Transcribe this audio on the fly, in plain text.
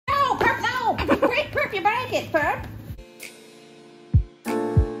like it, Perp.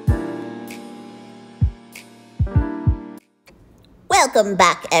 Welcome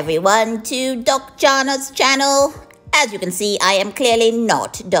back, everyone, to Doc Jana's channel. As you can see, I am clearly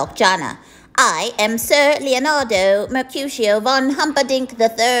not Doc Jana. I am Sir Leonardo Mercutio von Humperdinck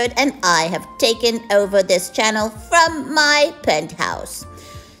III, and I have taken over this channel from my penthouse.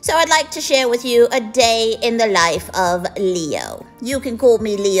 So I'd like to share with you a day in the life of Leo. You can call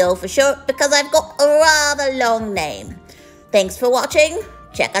me Leo for short because I've got a rather long name. Thanks for watching.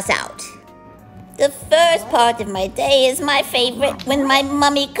 Check us out. The first part of my day is my favorite. When my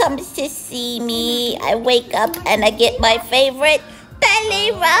mummy comes to see me, I wake up and I get my favorite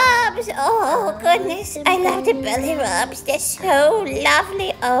belly rubs. Oh, goodness. I love the belly rubs. They're so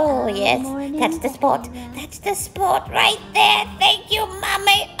lovely. Oh, yes. That's the spot. That's the spot right there. Thank you,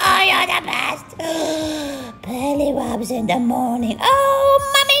 Mommy. Oh, you're the best. Belly rubs in the morning. Oh,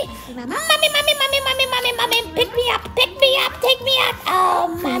 Mommy. Mommy. Pick me up. Pick me up. Take me out. Oh,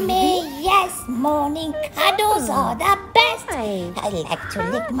 Mommy. Yes. Morning cuddles are the best. I like to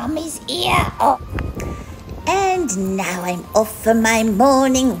lick Mommy's ear. Oh. And now I'm off for my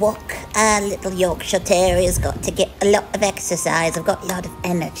morning walk. Our little Yorkshire Terrier's got to get a lot of exercise. I've got a lot of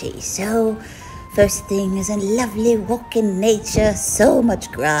energy. So, first thing is a lovely walk in nature. So much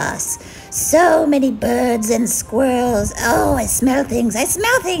grass. So many birds and squirrels. Oh, I smell things. I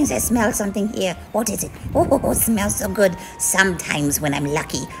smell things. I smell something here. What is it? Oh, it smells so good. Sometimes when I'm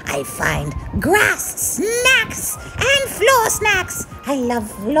lucky, I find grass snacks and floor snacks. I love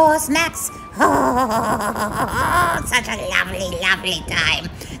floor snacks. Oh, such a lovely, lovely time.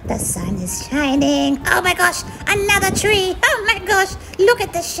 The sun is shining. Oh my gosh, another tree. Oh my gosh, look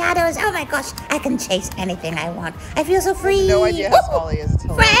at the shadows. Oh my gosh, I can chase anything I want. I feel so free. No idea how small he is.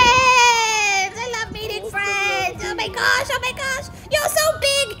 Friends! I love meeting friends. Oh my gosh, you're so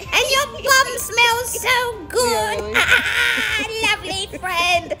big and your bum smells so good. Lovely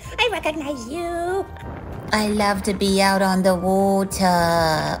friend. I recognize you. I love to be out on the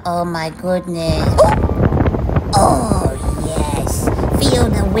water. Oh my goodness. Oh yes. Feel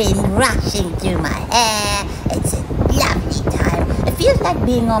the wind rushing through my hair. It's a lovely time. It feels like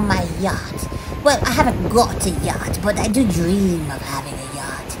being on my yacht. Well, I haven't got a yacht, but I do dream of having a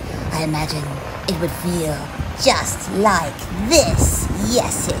yacht. I imagine it would feel just like this.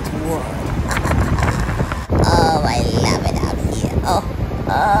 Yes, it would. Oh, I love it out here. Oh.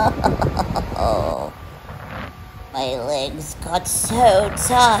 My legs got so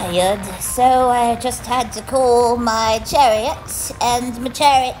tired, so I just had to call my chariot, and my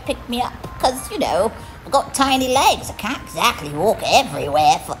chariot picked me up, because, you know, I've got tiny legs. I can't exactly walk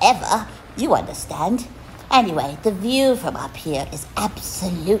everywhere forever. You understand. Anyway, the view from up here is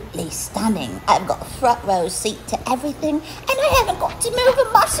absolutely stunning. I've got a front row seat to everything, and I haven't got to move a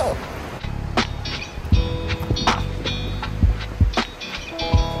muscle.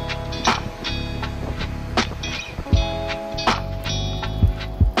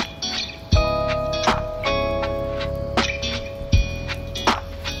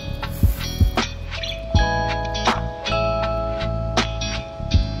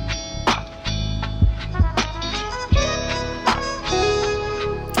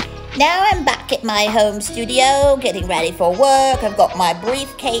 Now I'm back at my home studio, getting ready for work. I've got my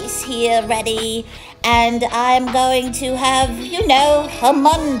briefcase here ready, and I'm going to have, you know, a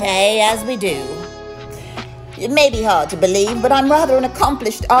Monday as we do. It may be hard to believe, but I'm rather an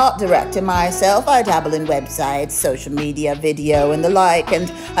accomplished art director myself. I dabble in websites, social media, video, and the like,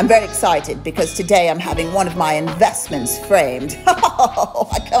 and I'm very excited because today I'm having one of my investments framed.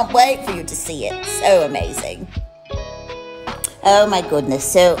 I can't wait for you to see it. So amazing. Oh my goodness,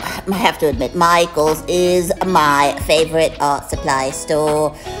 so I have to admit, Michael's is my favorite art supply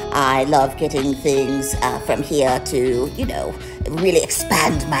store. I love getting things from here to, you know, really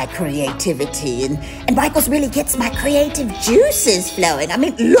expand my creativity. And Michael's really gets my creative juices flowing. I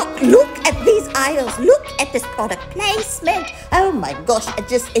mean, look at these aisles. Look at this product placement. Oh my gosh,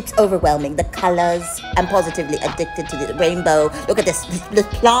 it's overwhelming. The colors, I'm positively addicted to the rainbow. Look at the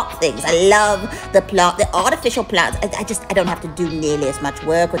plant things. I love the artificial plants. I don't have to do nearly as much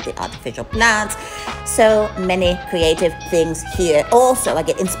work with the artificial plants. So many creative things here. Also, I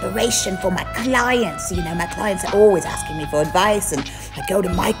get inspiration for my clients. You know, my clients are always asking me for advice, and I go to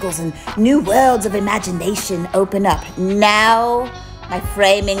Michael's and new worlds of imagination open up. Now, my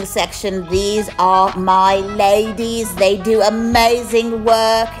framing section, these are my ladies. They do amazing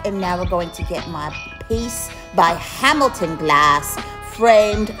work. And now we're going to get my piece by Hamilton Glass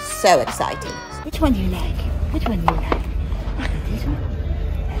framed. So exciting. Which one do you like? Which one do you like? Like this one?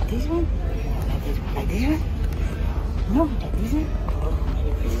 Like this one? Like this one? Like this one? No, like this one? Oh,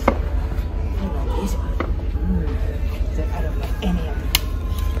 like this one.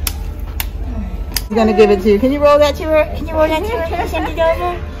 I'm gonna give it to you. Can you roll that to her? Can you roll that to her? Can you send it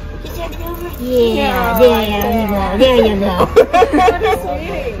over? Can you send it over? Yeah, there you go.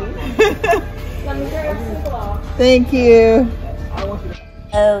 Thank you.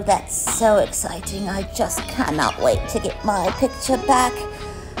 Oh, that's so exciting. I just cannot wait to get my picture back.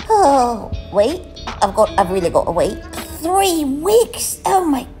 Oh, wait. I've really got to wait. 3 weeks? Oh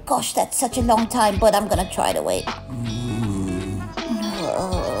my gosh, that's such a long time, but I'm gonna try to wait.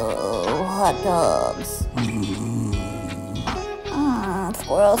 Oh, hot dogs.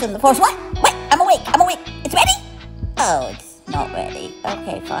 Squirrels in the forest. What? Wait, I'm awake. It's ready? Oh, it's not ready.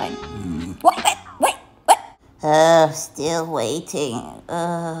 Okay, fine. Wait. Still waiting.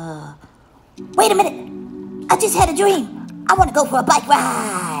 Wait a minute. I just had a dream. I want to go for a bike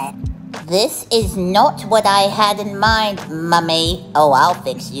ride. This is not what I had in mind, Mummy. Oh, I'll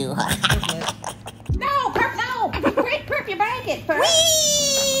fix you. No, Perp, you break it, Perp.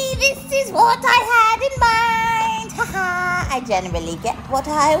 Whee! This is what I had in mind. Haha, I generally get what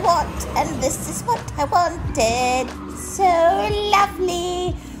I want, and this is what I wanted. So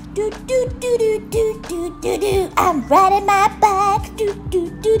lovely. Do do do do do do do do. I'm riding my bike. Do do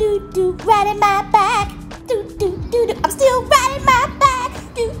do do do. Riding my bike. Do do do do. I'm still riding my bike.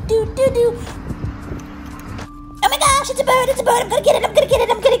 Do do do do. Oh my gosh, it's a bird. I'm gonna get it. I'm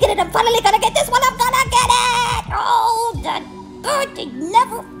finally gonna get this one. I'm gonna get it. Oh, that bird, they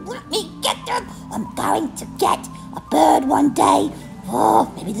never let me get them. I'm going to get a bird one day. Oh,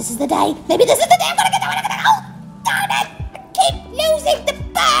 maybe this is the day. I'm gonna get that. Oh, darn it. I keep losing the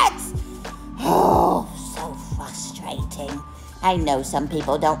birds. Oh, so frustrating. I know some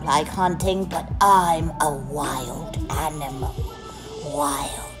people don't like hunting, but I'm a wild animal.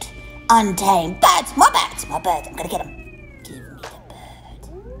 Wild, untamed birds. More birds. I'm gonna get them. Give me the bird.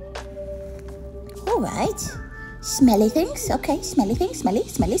 All right. Smelly things. Okay, smelly things. Smelly.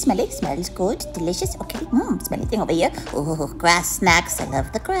 Smells good. Delicious. Okay. Smelly thing over here. Oh, grass snacks. I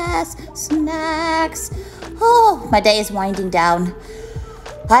love the grass. Snacks. Oh, my day is winding down.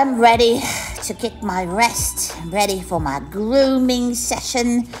 I'm ready to get my rest. I'm ready for my grooming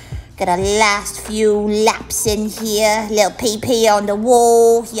session. Get a last few laps in here. Little pee on the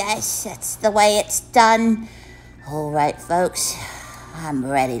wall. Yes, that's the way it's done. All right, folks. I'm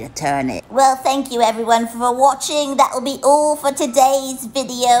ready to turn it. Well, thank you everyone for watching. That will be all for today's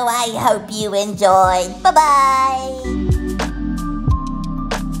video. I hope you enjoyed. Bye-bye.